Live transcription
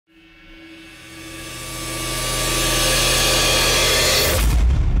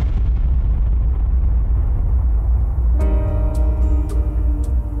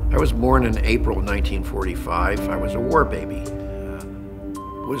born in April 1945. I was a war baby.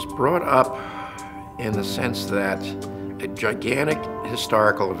 Was brought up in the sense that a gigantic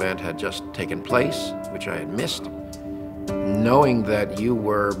historical event had just taken place, which I had missed, knowing that you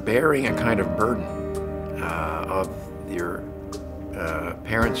were bearing a kind of burden of your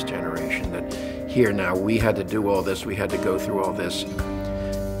parents' generation, that here now we had to do all this, we had to go through all this,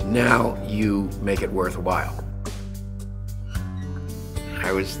 now you make it worthwhile.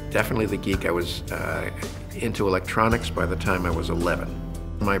 I was definitely the geek. I was into electronics by the time I was 11.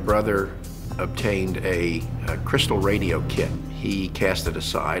 My brother obtained a crystal radio kit. He cast it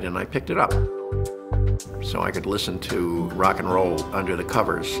aside and I picked it up so I could listen to rock and roll under the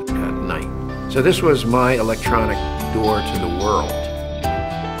covers at night. So this was my electronic door to the world.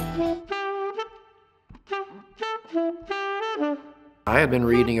 I had been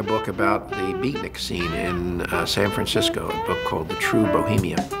reading a book about the beatnik scene in San Francisco, a book called The True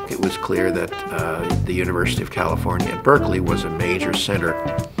Bohemian. It was clear that the University of California at Berkeley was a major center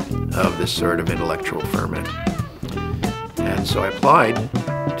of this sort of intellectual ferment. And so I applied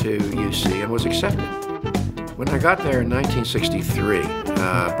to UC and was accepted. When I got there in 1963,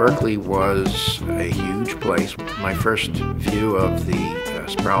 Berkeley was a huge place. My first view of the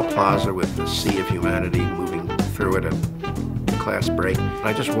Sproul Plaza with the sea of humanity moving through it at class break,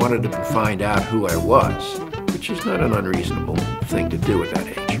 I just wanted to find out who I was, which is not an unreasonable thing to do at that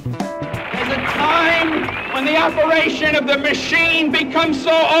age. There's a time when the operation of the machine becomes so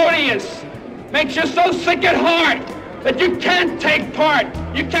odious, makes you so sick at heart, that you can't take part.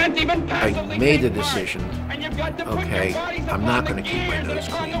 You can't even passively I made the decision, okay, I'm not going to keep my nose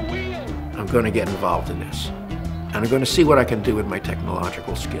clean. I'm going to get involved in this. And I'm going to see what I can do with my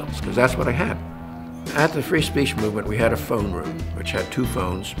technological skills, because that's what I had. At the free speech movement, we had a phone room, which had 2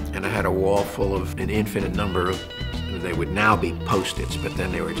 phones, and I had a wall full of an infinite number of, they would now be Post-its, but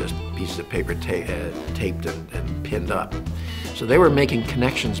then they were just pieces of paper taped and pinned up. So they were making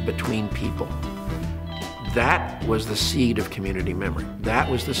connections between people. That was the seed of community memory. That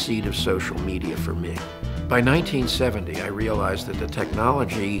was the seed of social media for me. By 1970, I realized that the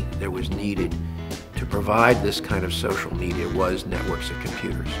technology that was needed to provide this kind of social media was networks of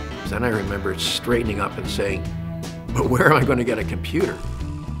computers. Then I remember straightening up and saying, but where am I going to get a computer?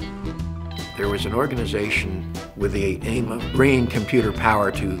 There was an organization with the aim of bringing computer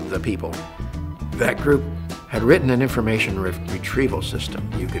power to the people. That group had written an information retrieval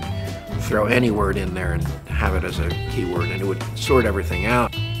system. You could throw any word in there and have it as a keyword, and it would sort everything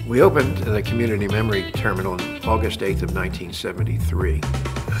out. We opened the Community Memory Terminal on August 8th of 1973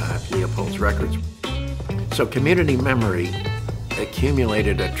 at Leopold's Records. So community memory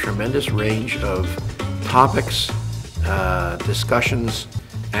accumulated a tremendous range of topics, discussions,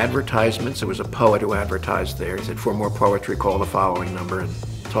 advertisements. There was a poet who advertised there. He said, for more poetry, call the following number and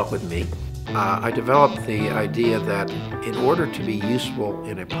talk with me. I developed the idea that in order to be useful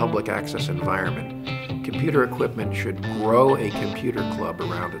in a public access environment, computer equipment should grow a computer club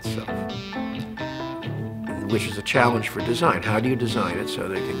around itself, which is a challenge for design. How do you design it so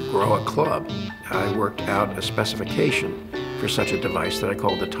that it can grow a club? I worked out a specification for such a device that I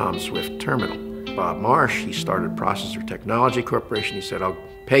called the Tom Swift Terminal. Bob Marsh, he started Processor Technology Corporation. He said, I'll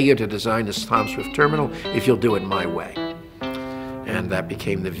pay you to design this Tom Swift Terminal if you'll do it my way. And that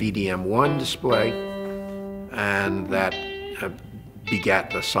became the VDM1 display, and that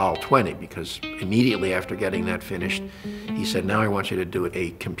begat the Sol 20, because immediately after getting that finished, he said, now I want you to do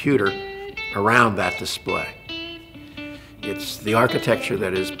a computer around that display. It's the architecture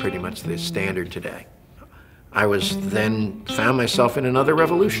that is pretty much the standard today. I found myself in another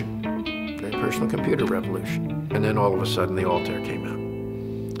revolution, the personal computer revolution. And then all of a sudden the Altair came out,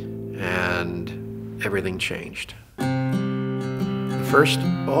 and everything changed. The first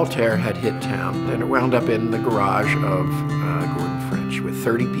Altair had hit town, then it wound up in the garage of Gordon French with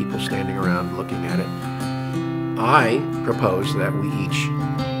 30 people standing around looking at it. I proposed that we each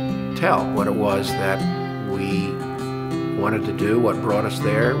tell what it was that we wanted to do, what brought us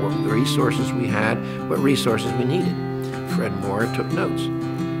there, what resources we had, what resources we needed. Fred Moore took notes.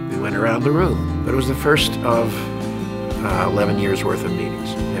 We went around the room, but it was the first of 11 years worth of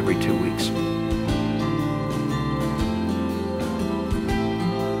meetings every 2 weeks.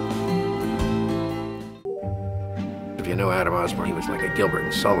 If you know Adam Osborne, he was like a Gilbert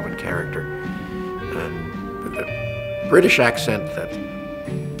and Sullivan character, and with a British accent that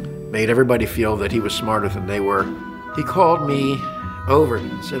made everybody feel that he was smarter than they were. He called me over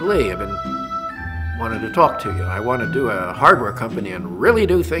and said, Lee, I've been wanting to talk to you. I want to do a hardware company and really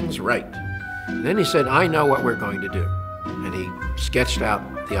do things right. And then he said, I know what we're going to do. And he sketched out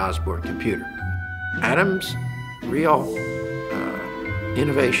the Osborne computer. Adam's real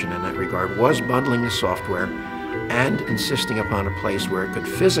innovation in that regard was bundling the software and insisting upon a place where it could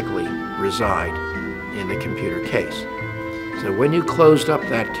physically reside in the computer case. So when you closed up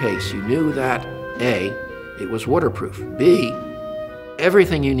that case, you knew that A, it was waterproof, B,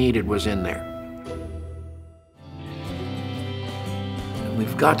 everything you needed was in there. And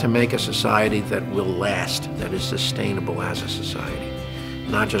we've got to make a society that will last, that is sustainable as a society,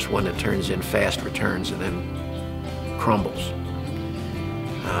 not just one that turns in fast returns and then crumbles.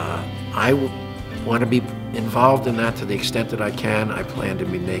 I want to be involved in that to the extent that I can. I plan to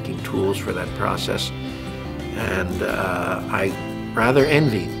be making tools for that process. And I rather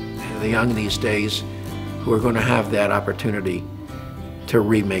envy the young these days who are going to have that opportunity to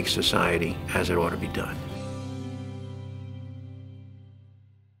remake society as it ought to be done.